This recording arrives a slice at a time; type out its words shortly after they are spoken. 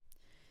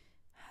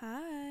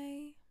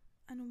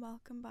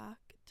welcome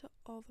back to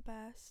All the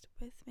Best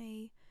with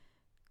me,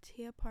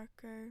 Tia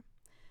Parker.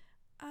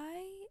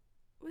 I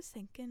was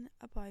thinking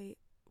about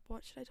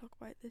what should I talk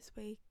about this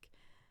week,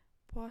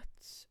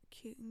 what's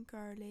cute and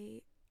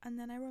girly, and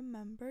then I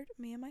remembered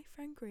me and my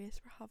friend Grace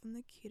were having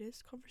the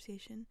cutest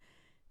conversation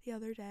the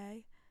other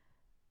day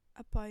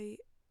about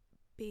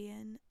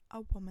being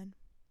a woman,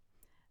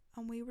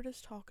 and we were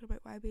just talking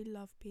about why we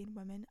love being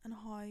women and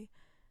how,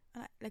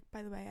 and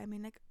by the way, I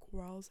mean like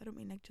girls. I don't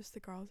mean like just the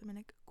girls. I mean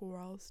like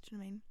girls. Do you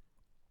know what I mean?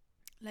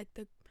 Like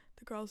the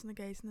girls and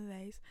the guys and the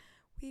theys.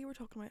 We were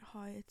talking about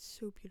how it's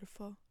so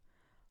beautiful,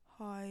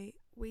 how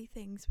we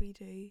things we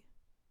do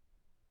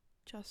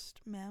just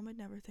men would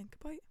never think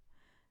about.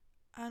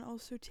 And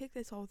also take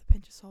this all with a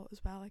pinch of salt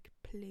as well. Like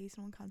please,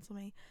 no one cancel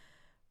me.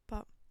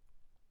 But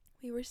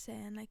we were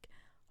saying like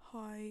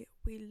how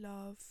we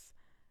love.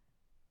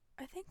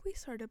 I think we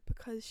started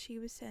because she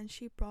was saying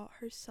she brought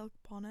her silk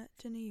bonnet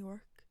to New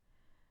York,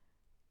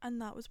 and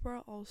that was where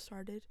it all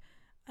started.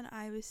 And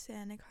I was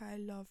saying like how I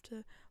love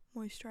to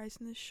moisturize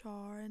in the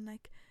shower, and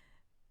like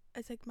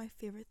it's like my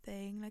favorite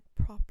thing, like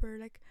proper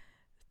like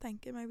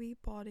thanking my wee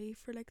body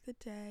for like the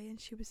day.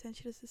 And she was saying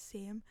she does the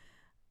same,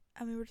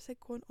 and we were just like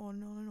going on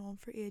and on and on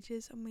for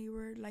ages, and we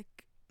were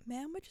like,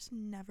 men would just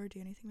never do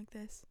anything like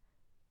this.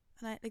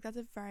 And I like, that's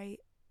a very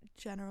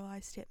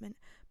generalized statement,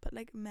 but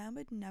like men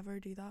would never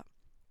do that.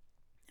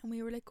 And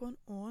we were like going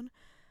on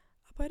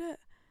about it.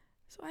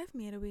 So I've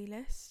made a wee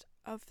list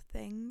of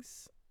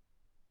things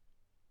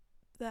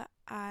that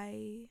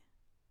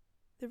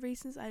the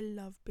reasons I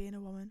love being a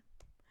woman.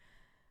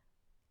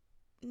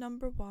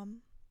 Number one,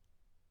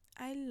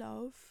 I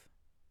love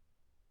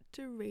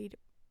to read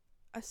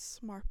a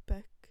smart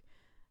book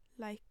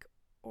like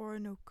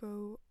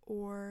Orinoco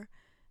or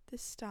The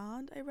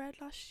Stand I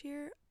read last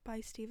year by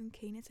Stephen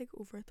King. It's like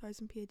over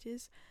 1,000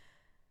 pages.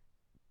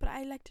 But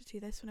I like to do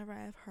this whenever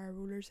I have hair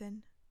rollers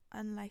in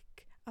and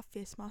like a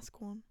face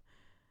mask on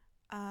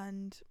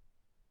and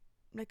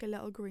like a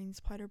little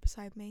greens powder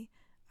beside me.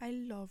 I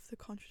love the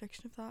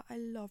contradiction of that. I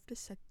love to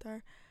sit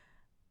there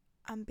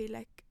and be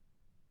like,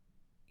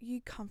 you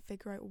can't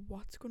figure out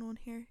what's going on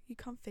here. You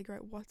can't figure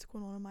out what's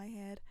going on in my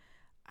head.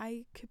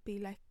 I could be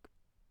like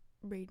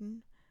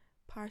reading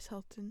Paris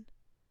Hilton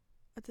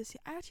at the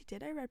same. I actually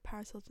did. I read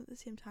Paris Hilton at the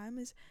same time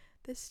as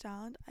The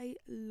Stand. I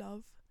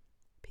love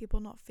people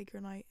not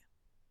figuring out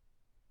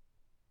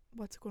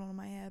what's going on in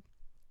my head.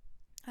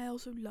 I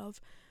also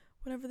love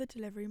whenever the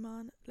delivery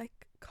man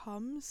like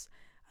comes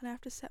and I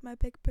have to set my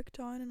big book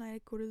down and I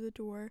like, go to the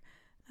door and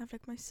I have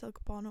like my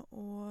silk bonnet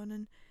on,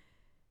 and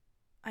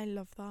I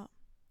love that.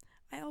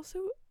 I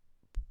also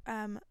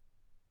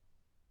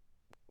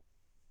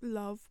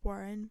love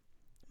wearing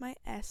my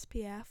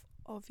SPF,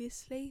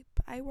 obviously,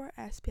 but I wear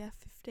SPF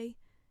 50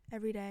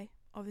 every day,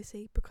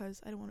 obviously,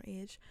 because I don't want to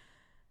age,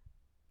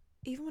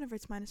 even whenever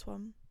it's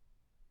 -1.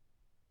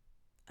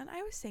 And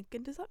I was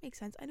thinking, does that make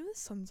sense? I know the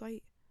sun's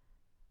out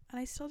and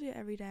I still do it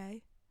every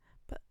day,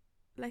 but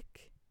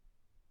like,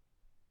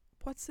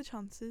 what's the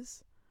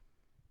chances?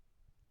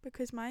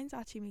 Because mine's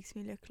actually makes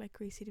me look like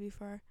greasy, to be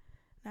fair,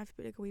 and I have to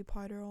put like a wee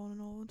powder on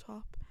and all on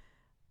top.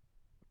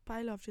 But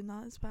I love doing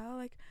that as well.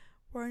 Like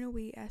wearing a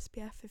wee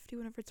SPF 50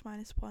 whenever it's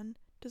 -1,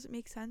 does it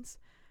make sense?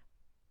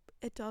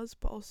 It does,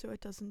 but also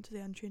it doesn't to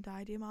the untrained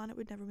eye. Man, it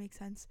would never make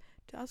sense.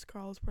 To us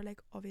girls, we're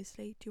like,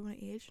 obviously, do you want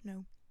to age?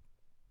 No.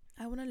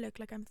 I want to look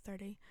like I'm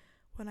 30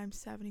 when I'm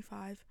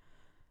 75,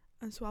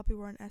 and so I'll be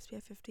wearing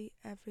SPF 50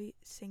 every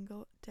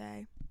single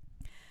day.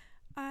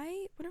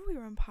 Whenever we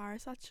were in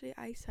Paris, actually,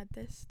 I said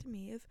this to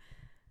Maeve.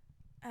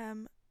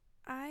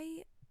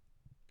 I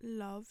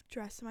love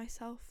dressing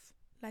myself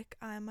like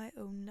I'm my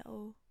own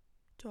little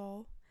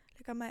doll,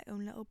 like I'm my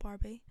own little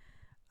Barbie.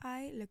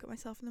 I look at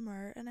myself in the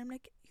mirror and I'm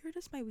like, you're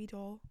just my wee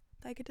doll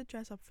that I get to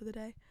dress up for the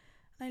day.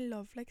 And I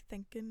love like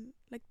thinking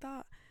like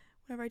that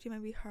whenever I do my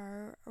wee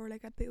hair, or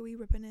like I put a wee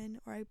ribbon in,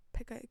 or I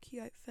pick out a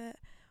cute outfit,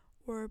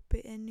 or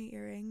put in new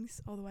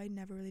earrings, although I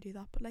never really do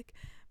that, but like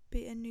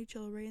put in new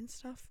jewellery and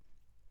stuff.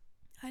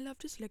 I love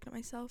just looking at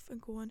myself and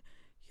going,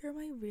 you're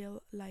my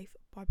real life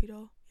Barbie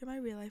doll, you're my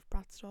real life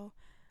Bratz doll,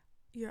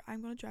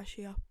 I'm gonna dress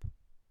you up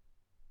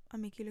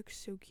and make you look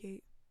so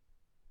cute.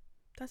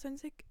 That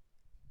sounds like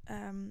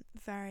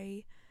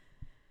very,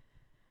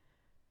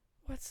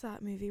 what's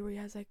that movie where he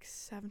has like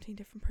 17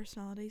 different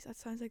personalities? That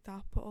sounds like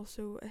that, but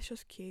also it's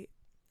just cute.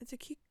 It's a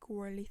cute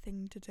girly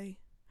thing to do.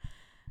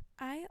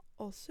 I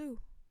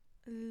also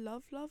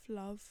love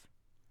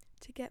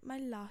to get my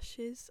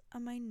lashes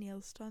and my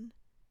nails done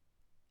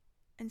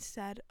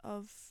instead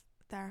of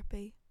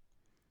therapy.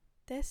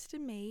 This to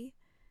me,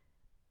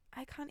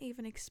 I can't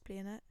even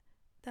explain it.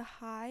 The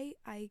high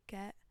I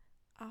get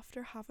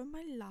after having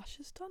my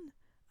lashes done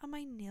and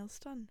my nails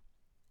done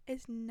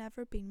is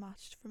never been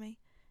matched for me.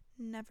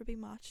 Never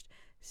been matched.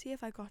 See,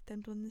 if I got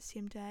them done the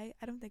same day,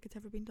 I don't think it's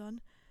ever been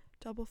done.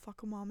 Double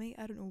fucking whammy.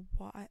 I don't know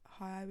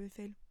how I would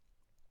feel.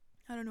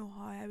 I don't know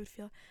how I would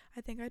feel.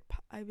 I think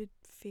I would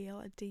feel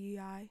a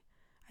DUI.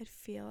 I'd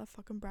feel a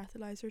fucking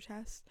breathalyzer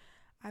test.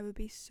 I would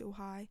be so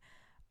high.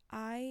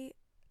 I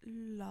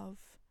love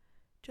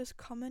just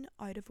coming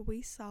out of a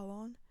wee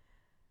salon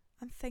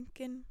and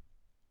thinking,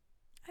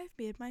 I've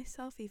made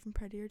myself even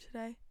prettier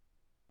today.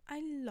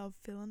 I love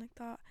feeling like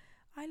that.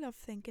 I love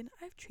thinking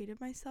I've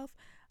treated myself.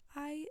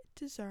 I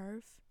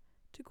deserve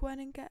to go in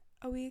and get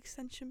a wee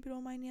extension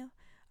below my nail.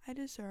 I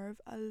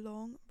deserve a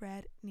long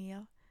red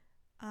nail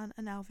and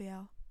an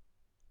LVL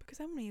because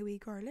I'm only a wee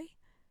girly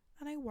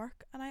and I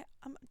work and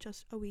I'm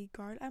just a wee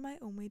girl. I'm my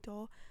own wee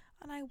doll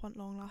and I want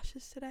long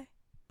lashes today.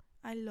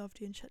 I love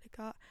doing shit like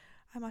that.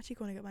 I'm actually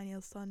going to get my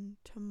nails done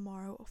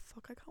tomorrow. Oh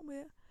fuck, I can't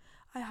wait.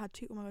 I had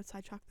to, oh my god,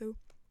 sidetrack though.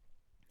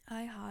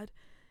 I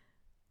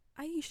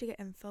usually get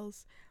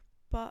infills,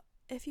 but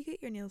if you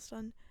get your nails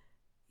done,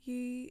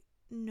 you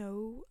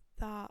know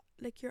that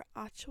like your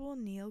actual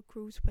nail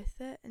grows with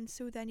it, and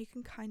so then you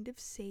can kind of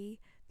see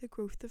the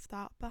growth of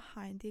that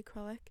behind the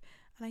acrylic,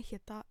 and I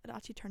hate that. It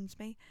actually turns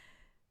me.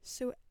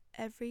 So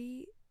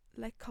every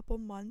like couple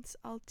months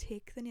I'll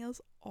take the nails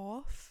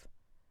off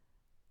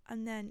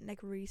and then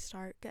like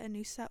restart, get a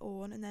new set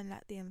on, and then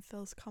let the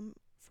infills come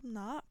from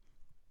that.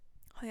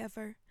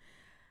 However,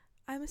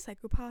 I'm a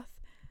psychopath,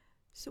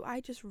 so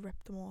I just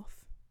rip them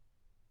off.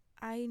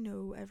 I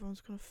know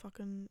everyone's gonna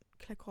fucking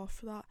click off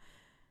for that.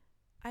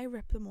 I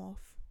rip them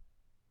off.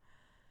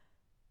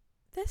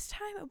 This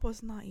time it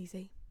wasn't that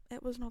easy.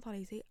 It was not that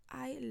easy.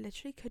 I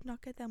literally could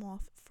not get them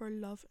off for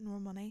love nor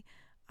money.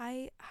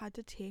 I had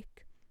to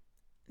take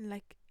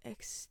like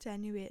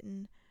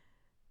extenuating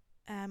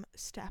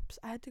steps.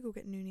 I had to go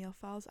get new nail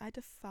files. I had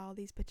to file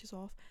these bitches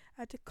off.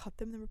 I had to cut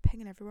them. They were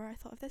pinging everywhere. I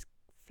thought if this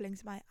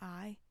flings my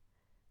eye,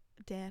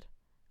 dead,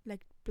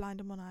 like blind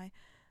in one eye.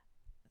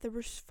 They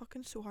were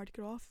fucking so hard to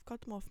get off.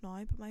 Got them off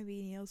now, but my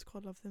wee nails,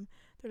 God love them.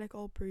 They're like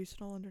all bruised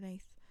and all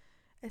underneath.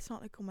 It's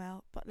not like going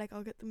well, but like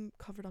I'll get them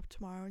covered up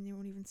tomorrow and you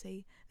won't even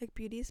see. Like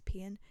beauty is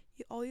pain.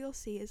 All you'll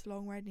see is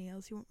long red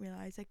nails. You won't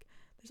realise like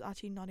there's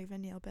actually not even a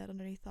nail bed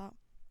underneath that.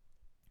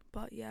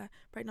 But yeah,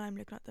 right now I'm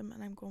looking at them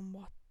and I'm going,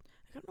 what?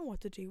 I don't know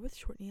what to do with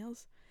short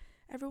nails.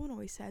 Everyone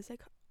always says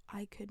like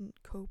I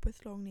couldn't cope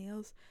with long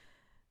nails.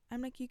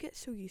 I'm like, you get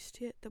so used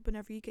to it that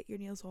whenever you get your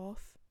nails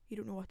off, you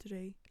don't know what to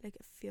do. Like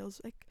it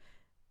feels like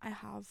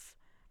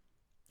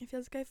it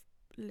feels like I've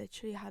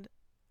literally had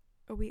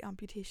a wee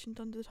amputation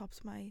done to the tops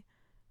of my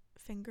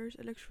fingers.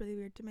 It looks really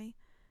weird to me.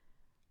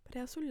 But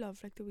I also love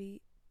like the wee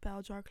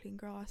bell jar clean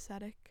girl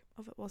aesthetic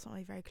of it. Wasn't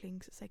really very clean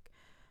because it's like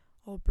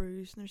all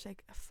bruised and there's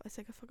like it's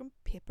like a fucking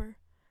paper.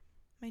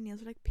 My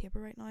nails are like paper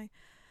right now.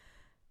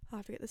 I'll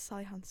have to get the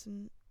Sally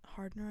Hansen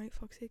hardener out,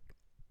 fuck's sake.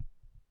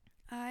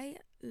 I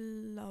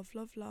love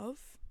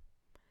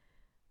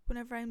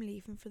whenever I'm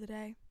leaving for the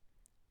day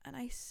and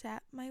I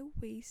set my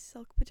wee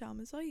silk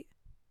pyjamas out,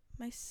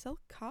 my silk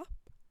cap,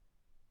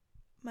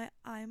 my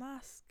eye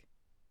mask,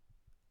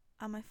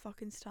 and my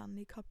fucking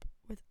Stanley cup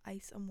with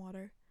ice and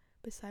water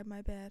beside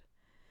my bed.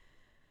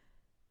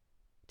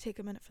 Take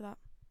a minute for that.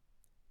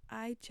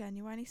 I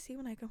genuinely see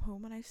when I come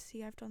home and I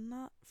see I've done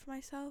that for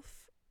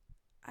myself,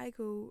 I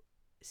go,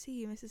 see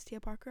you, Mrs. Tia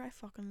Parker, I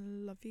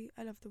fucking love you.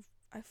 I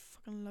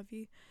fucking love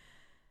you.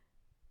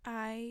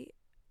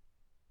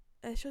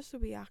 It's just a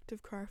wee act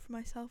of care for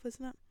myself,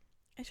 isn't it?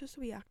 It's just a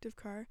wee act of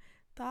care.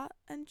 That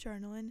and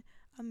journaling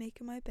and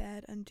making my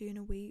bed and doing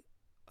a wee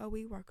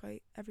workout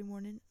every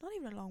morning, not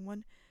even a long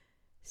one.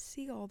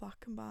 See all that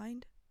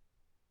combined.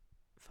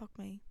 Fuck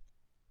me,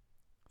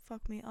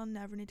 I'll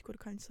never need to go to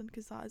counselling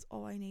because that is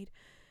all I need.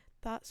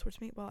 That sorts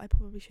me. Well, I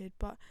probably should,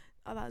 but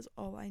that is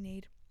all I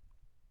need.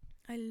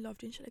 I love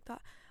doing shit like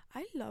that.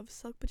 I love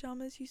silk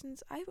pajamas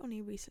I've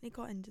only recently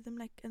got into them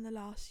like in the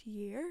last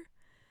year.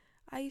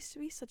 I used to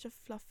be such a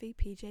fluffy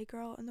PJ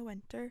girl in the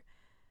winter,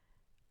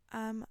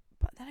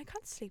 but then I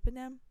can't sleep in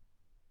them.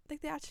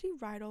 Like they actually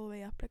ride all the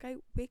way up. Like I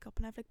wake up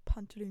and I have like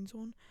pantaloons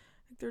on,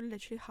 like they're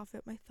literally halfway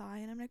up my thigh,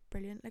 and I'm like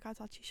brilliant. Like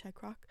that's actually shed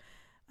crack,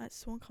 and it's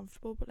so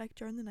uncomfortable. But like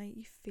during the night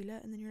you feel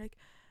it, and then you're like,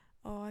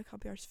 oh, I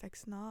can't be arsed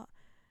fixing that.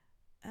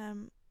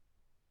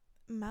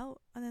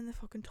 Melt, and then the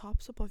fucking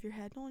top's above your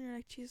head now, and you're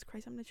like, Jesus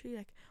Christ, I'm literally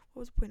like,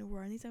 what was the point of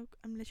wearing these?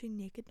 I'm literally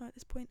naked now at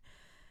this point.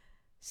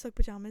 Silk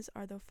pajamas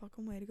are the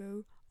fucking way to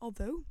go.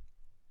 Although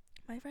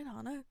my friend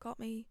Hannah got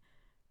me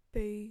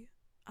Boo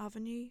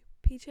Avenue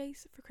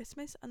PJs for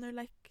Christmas, and they're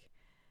like,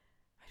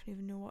 I don't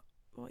even know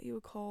what you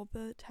would call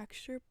the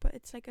texture, but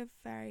it's like it's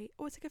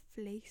like a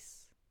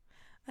fleece,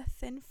 a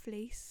thin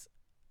fleece.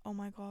 Oh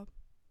my god,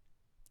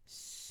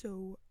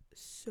 so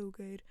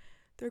good.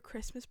 They're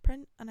Christmas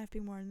print and I've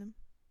been wearing them.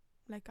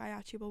 Like I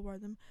actually will wear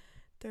them.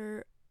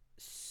 They're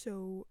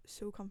so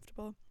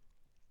comfortable.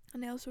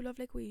 And I also love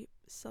like wee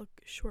silk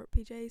short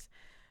PJs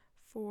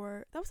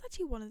that was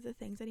actually one of the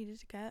things I needed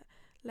to get,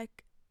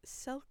 like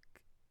silk,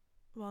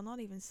 well not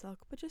even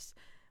silk, but just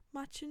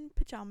matching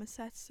pyjama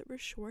sets that were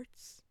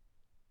shorts,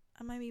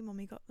 and my wee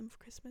mummy got them for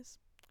Christmas.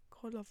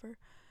 God love her.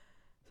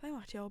 So I'm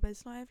actually all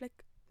biz now. I've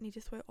like need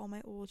to throw out all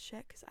my old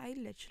shit because I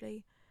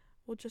literally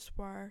will just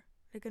wear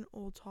like an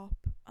old top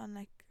and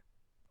like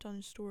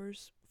Dunn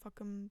Stores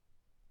fucking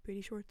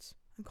booty shorts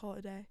and call it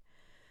a day.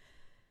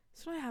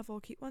 So now I have all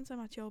cute ones.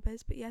 I'm actually all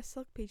biz, but yes,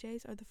 silk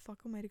PJs are the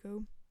fucking way to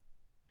go.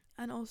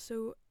 And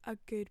also a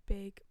good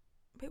big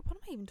wait, what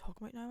am I even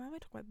talking about now? Why am I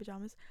talking about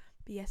pyjamas?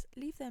 But yes,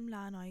 leave them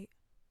lying out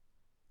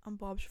and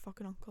Bob's your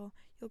fucking uncle.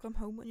 You'll come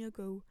home and you'll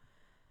go,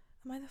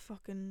 am I the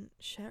fucking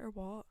shit or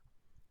what?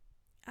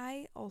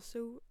 I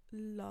also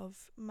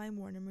love my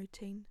morning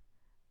routine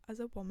as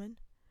a woman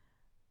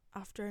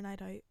after a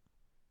night out.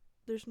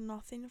 There's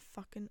nothing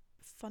fucking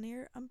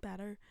funnier and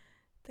better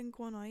than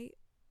going out,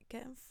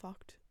 getting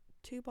fucked,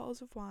 2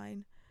 bottles of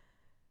wine,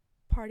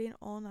 partying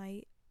all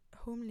night,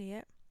 home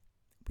late,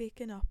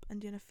 waking up and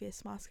doing a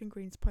face mask and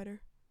greens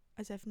powder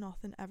as if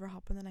nothing ever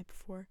happened the night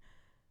before.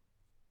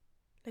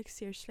 Like,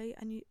 seriously.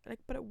 And you like,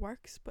 but it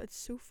works. But it's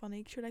so funny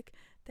because you're like,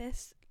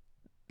 this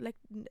like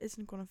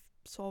isn't gonna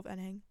solve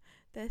anything.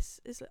 This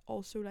is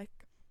also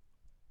like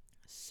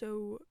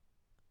so,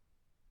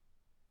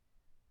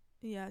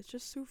 yeah, it's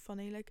just so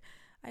funny. Like,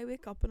 I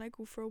wake up and I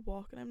go for a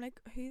walk and I'm like,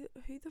 who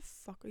the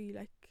fuck are you?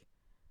 Like,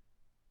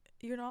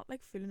 you're not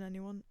like fooling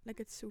anyone.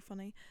 Like, it's so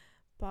funny.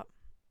 But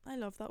I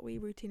love that wee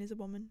routine as a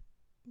woman.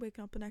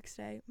 Waking up the next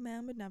day,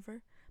 men would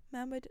never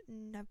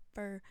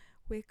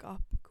wake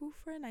up, go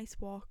for a nice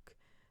walk,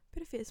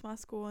 put a face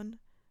mask on,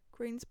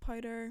 greens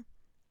powder,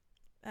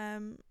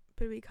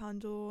 put a wee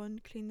candle on,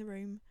 clean the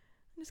room,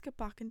 and just get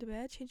back into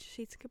bed, change the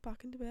sheets and get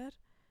back into bed.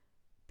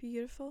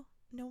 Beautiful.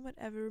 No one would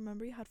ever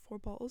remember you had 4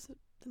 bottles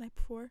the night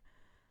before.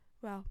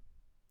 Well,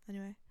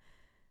 anyway,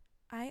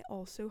 I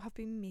also have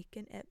been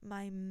making it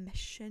my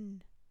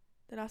mission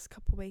the last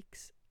couple of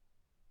weeks,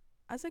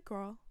 as a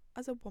girl,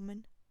 as a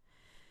woman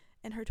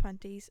in her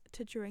 20s,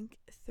 to drink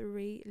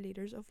 3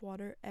 litres of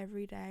water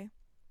every day.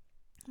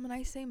 And when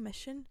I say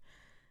mission,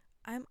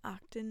 I'm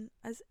acting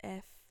as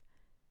if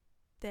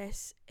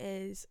this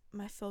is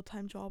my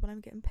full-time job and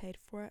I'm getting paid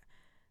for it.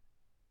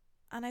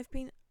 And I've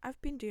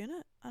been doing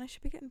it and I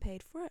should be getting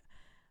paid for it.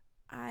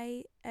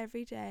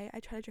 Every day I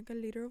try to drink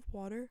a litre of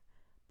water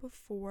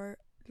before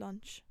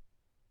lunch.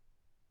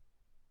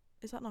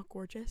 Is that not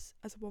gorgeous?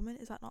 As a woman,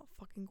 is that not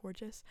fucking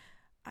gorgeous?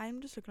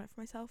 I'm just looking out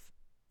for myself.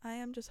 I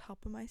am just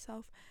helping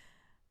myself.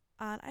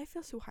 And I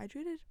feel so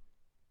hydrated.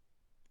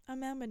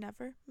 And I would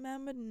never,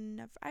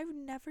 I would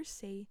never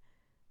see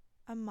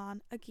a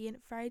man, again,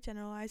 very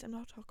generalised, I'm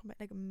not talking about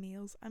like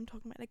males, I'm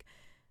talking about like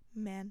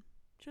men.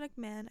 Do you know, like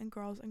men and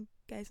girls and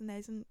guys and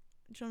theys, and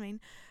do you know what I mean?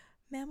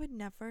 Men would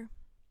never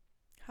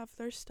have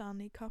their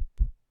Stanley Cup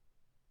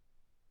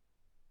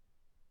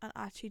and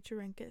actually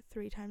drink it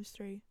 3 times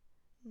through.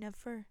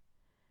 Never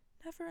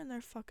in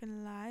their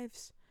fucking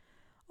lives.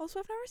 Also,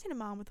 I've never seen a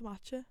man with a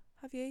matcha.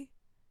 Have you?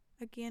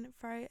 Again,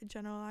 very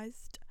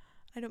generalised.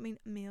 I don't mean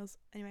males.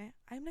 Anyway,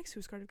 I'm like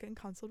so scared of getting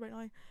cancelled right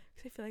now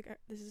because I feel like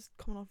this is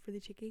coming off really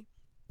cheeky.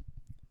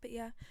 But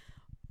yeah,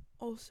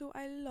 also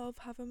I love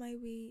having my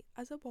wee,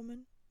 as a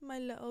woman, my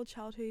little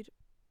childhood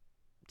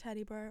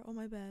teddy bear on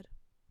my bed.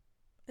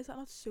 Is that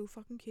not so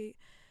fucking cute?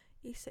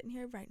 He's sitting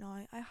here right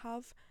now.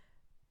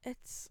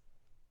 It's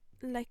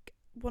like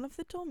one of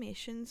the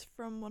Dalmatians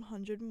from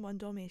 101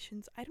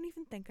 Dalmatians. I don't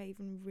even think I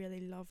even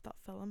really loved that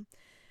film,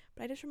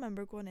 but I just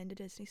remember going into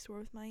Disney store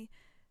with my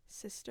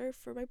sister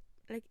for my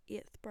like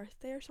 8th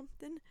birthday or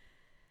something,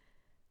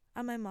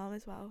 and my mom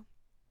as well.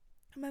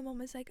 And my mom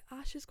was like,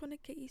 Ash is gonna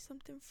get you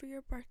something for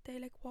your birthday,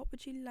 like what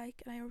would you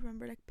like? And I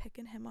remember like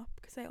picking him up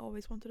because I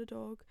always wanted a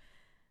dog.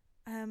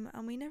 And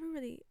we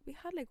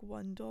had like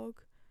one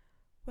dog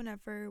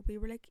whenever we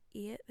were like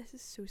 8. This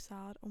is so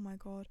sad. Oh my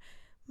god.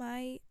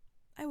 I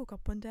woke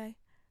up one day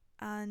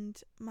and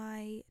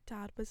my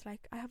dad was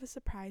like, I have a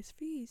surprise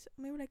for you.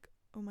 And we were like,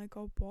 oh my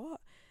god,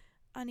 what?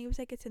 And he was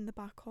like, it's in the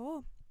back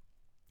hall.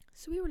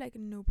 So we were like,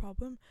 no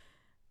problem.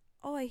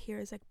 All I hear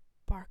is like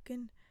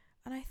barking,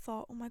 and I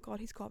thought, oh my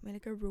god, he's got me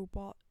like a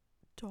robot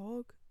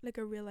dog, like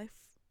a real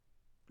life,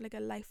 like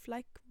a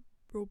lifelike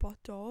robot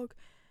dog.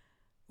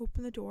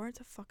 Open the door, it's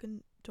a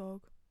fucking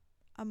dog,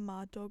 a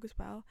mad dog as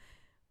well.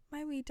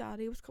 My wee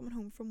daddy was coming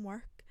home from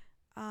work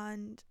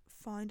and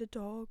found a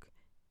dog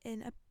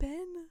in a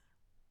bin.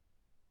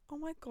 Oh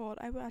my god,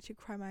 I would actually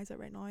cry my eyes out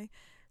right now.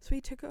 So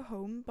we took it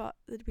home, but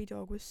the wee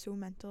dog was so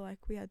mental,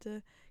 like we had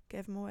to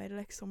give him away to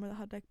like somewhere that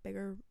had like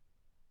bigger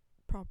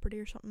property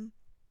or something.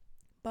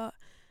 But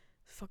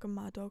fucking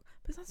mad dog.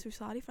 But it's not so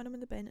sad. He found him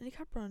in the bin and he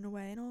kept running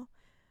away and all.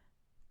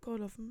 God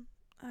love him.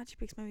 It actually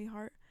breaks my wee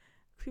heart.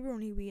 Cause we were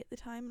only wee at the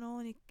time and all,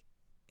 and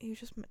he was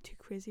just too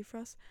crazy for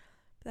us.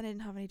 But then I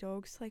didn't have any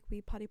dogs like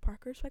wee Paddy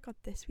Parker, so I got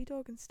this wee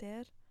dog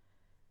instead.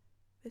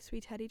 This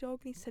wee teddy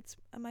dog, and he sits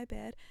on my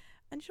bed.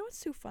 And you know what's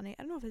so funny?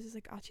 I don't know if this is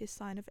like actually a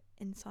sign of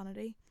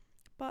insanity,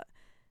 but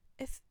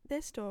if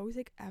this dog is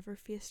like ever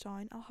face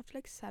down, I'll have to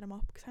like set him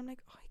up because I'm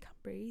like, oh, he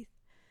can't breathe.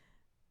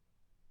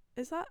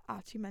 Is that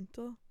actually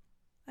mental?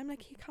 I'm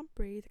like, he can't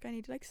breathe. Like, I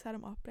need to like set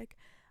him up. Like,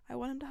 I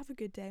want him to have a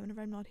good day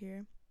whenever I'm not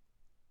here.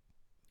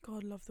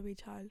 God love the wee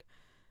child.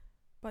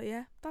 But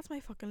yeah, that's my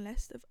fucking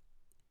list of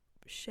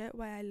shit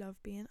why I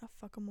love being a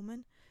fucking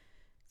woman.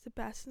 It's the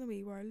best in the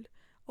wee world.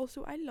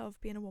 Also, I love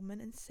being a woman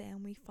and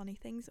saying wee funny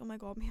things. Oh my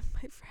god, me and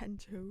my friend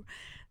Joe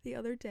the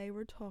other day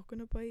were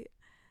talking about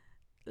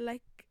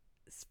like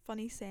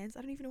funny sayings.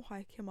 I don't even know how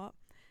it came up,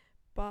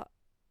 but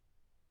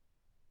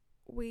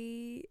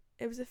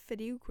it was a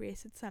video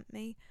Grace had sent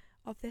me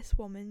of this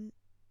woman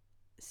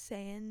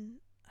saying,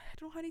 I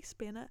don't know how to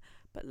explain it,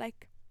 but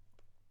like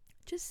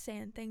just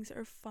saying things that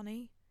are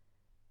funny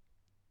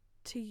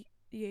to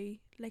you,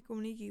 like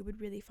only you would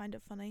really find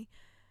it funny.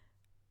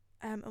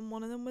 And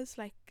one of them was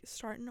like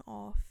starting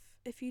off,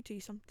 if you do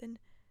something,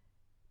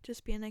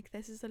 just being like,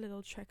 this is a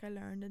little trick I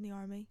learned in the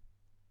army,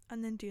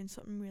 and then doing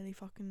something really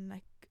fucking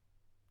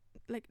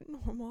like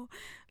normal.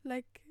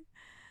 Like,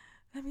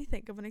 let me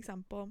think of an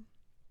example.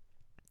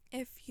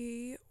 If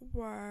you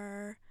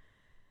were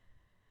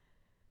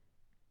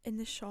in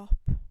the shop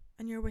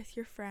and you're with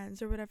your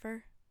friends or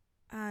whatever,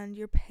 and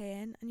you're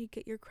paying and you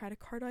get your credit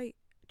card out,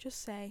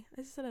 just say,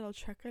 this is a little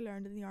trick I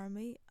learned in the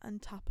army,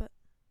 and tap it.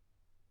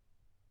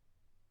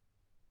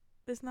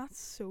 Isn't that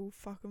so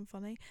fucking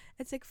funny?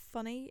 It's like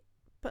funny,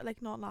 but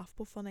like not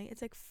laughable funny.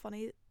 It's like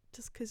funny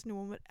just because no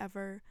one would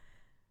ever,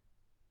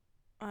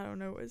 I don't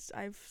know,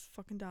 I've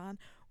fucking done.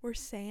 Or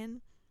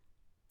saying,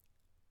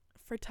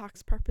 for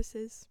tax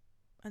purposes,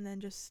 and then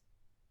just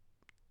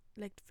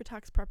like, for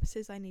tax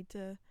purposes I need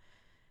to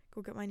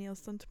go get my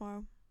nails done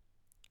tomorrow.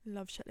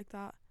 Love shit like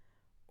that.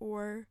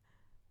 Or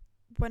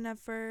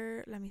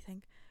whenever, let me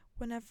think,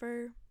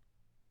 whenever,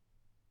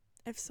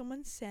 if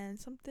someone's saying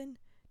something,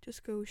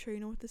 just go, sure,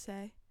 you know what to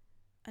say,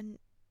 and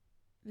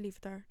leave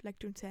it there. Like,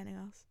 don't say anything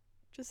else.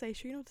 Just say,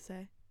 sure, you know what to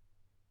say,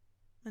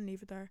 and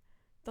leave it there.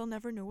 They'll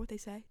never know what they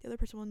say. The other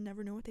person will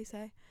never know what they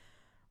say.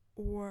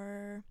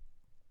 Or,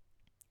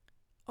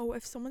 oh,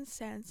 if someone's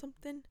saying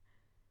something,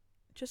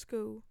 just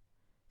go,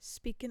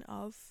 speaking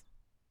of,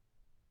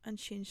 and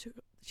change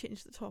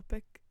the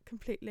topic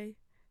completely.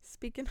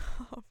 Speaking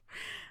of,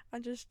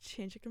 and just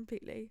change it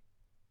completely.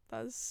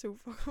 That is so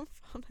fucking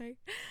funny.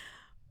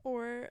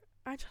 Or,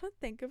 I'm trying to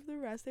think of the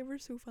rest. They were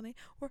so funny.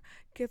 Or,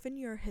 given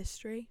your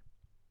history,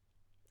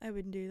 I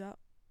wouldn't do that.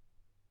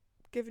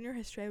 Given your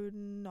history, I would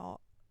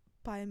not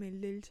buy a meal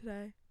deal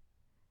today.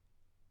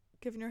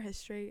 Given your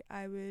history,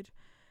 I would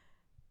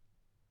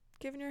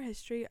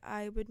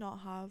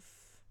not have,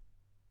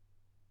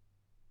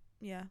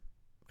 yeah,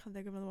 can't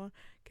think of another one.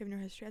 Given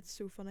your history, that's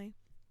so funny.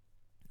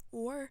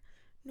 Or,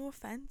 no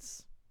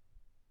offense,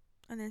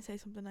 and then say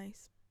something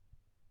nice.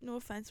 No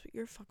offense, but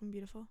you're fucking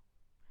beautiful.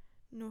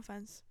 No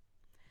offense.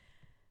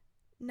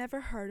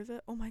 Never heard of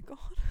it. Oh my god.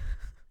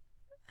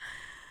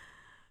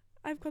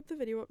 I've got the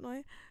video up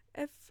now.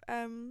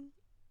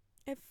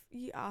 If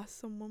you ask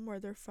someone where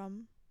they're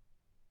from,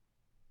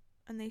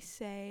 and they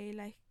say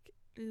like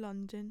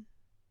London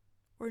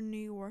or New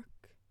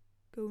York,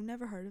 go,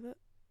 never heard of it.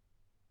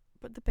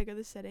 But the bigger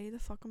the city, the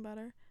fucking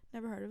better.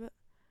 Never heard of it.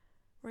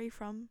 Where are you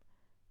from?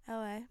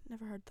 LA.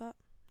 Never heard that.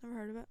 Never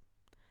heard of it.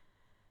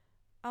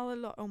 I'll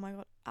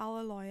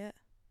allow it.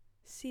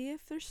 See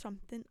if there's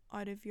something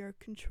out of your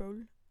control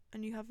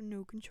and you have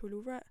no control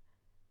over it.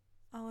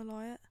 I'll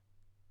allow it.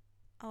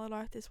 I'll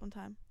allow it this one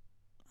time.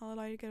 I'll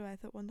allow you to get away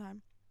with it one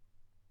time.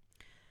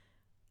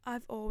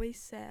 I've always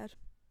said,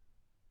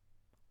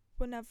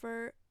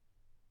 whenever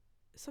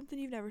something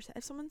you've never said,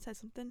 if someone says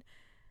something,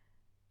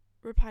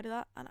 reply to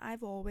that, and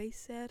I've always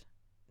said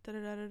da da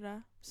da da da,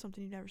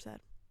 something you've never said.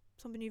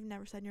 Something you've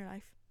never said in your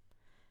life.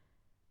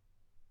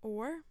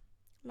 Or,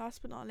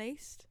 last but not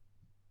least,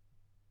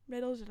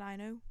 little did I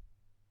know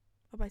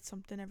about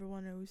something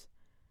everyone knows.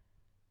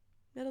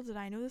 Little did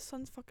I know the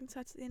sun fucking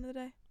sets at the end of the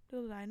day.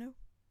 Little did I know.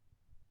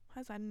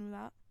 How did I know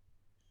that?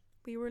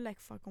 We were like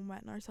fucking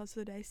wetting ourselves for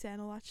the day saying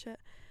all that shit.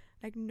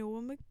 Like, no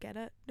one would get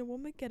it. No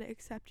one would get it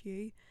except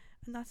you.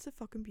 And that's the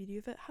fucking beauty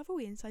of it. Have a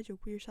wee inside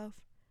joke with yourself.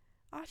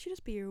 Actually,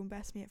 just be your own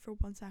best mate for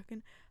 1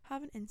 second.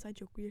 Have an inside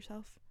joke with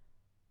yourself.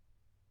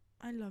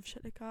 I love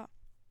shit like that.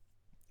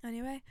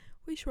 Anyway,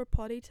 we short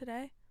potty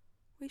today.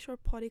 We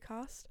short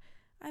podcast.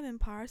 I'm in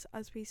Paris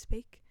as we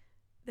speak.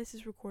 This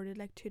is recorded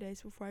like 2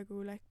 days before I go,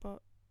 like, but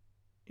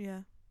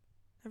yeah,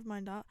 never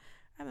mind that.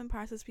 I'm in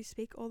Paris as we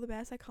speak. All the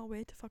best. I can't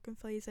wait to fucking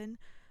fill you in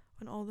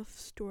on all the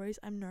stories.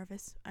 I'm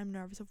nervous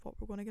of what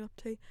we're going to get up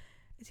to.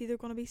 It's either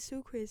going to be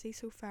so crazy,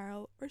 so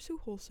feral, or so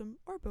wholesome,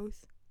 or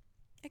both.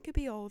 It could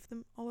be all of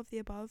them, all of the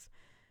above.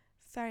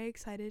 Very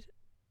excited.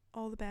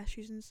 All the best,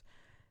 Susans.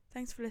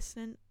 Thanks for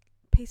listening.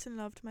 Peace and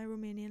love to my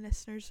Romanian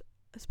listeners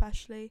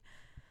especially.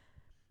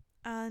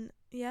 And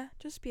yeah,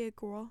 just be a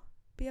girl.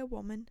 Be a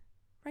woman.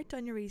 Write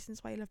down your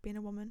reasons why you love being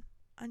a woman.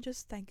 And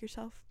just thank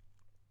yourself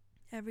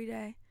every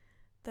day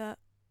that,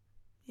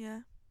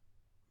 yeah,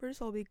 we're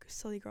just all be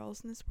silly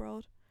girls in this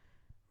world.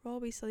 We're all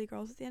be silly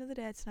girls. At the end of the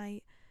day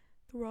tonight,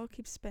 the world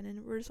keeps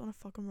spinning. We're just on a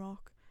fucking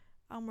rock.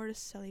 And we're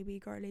just silly wee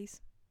girlies.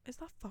 Is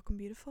that fucking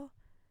beautiful?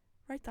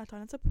 Write that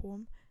down. It's a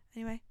poem.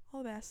 Anyway,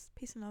 all the best.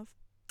 Peace and love.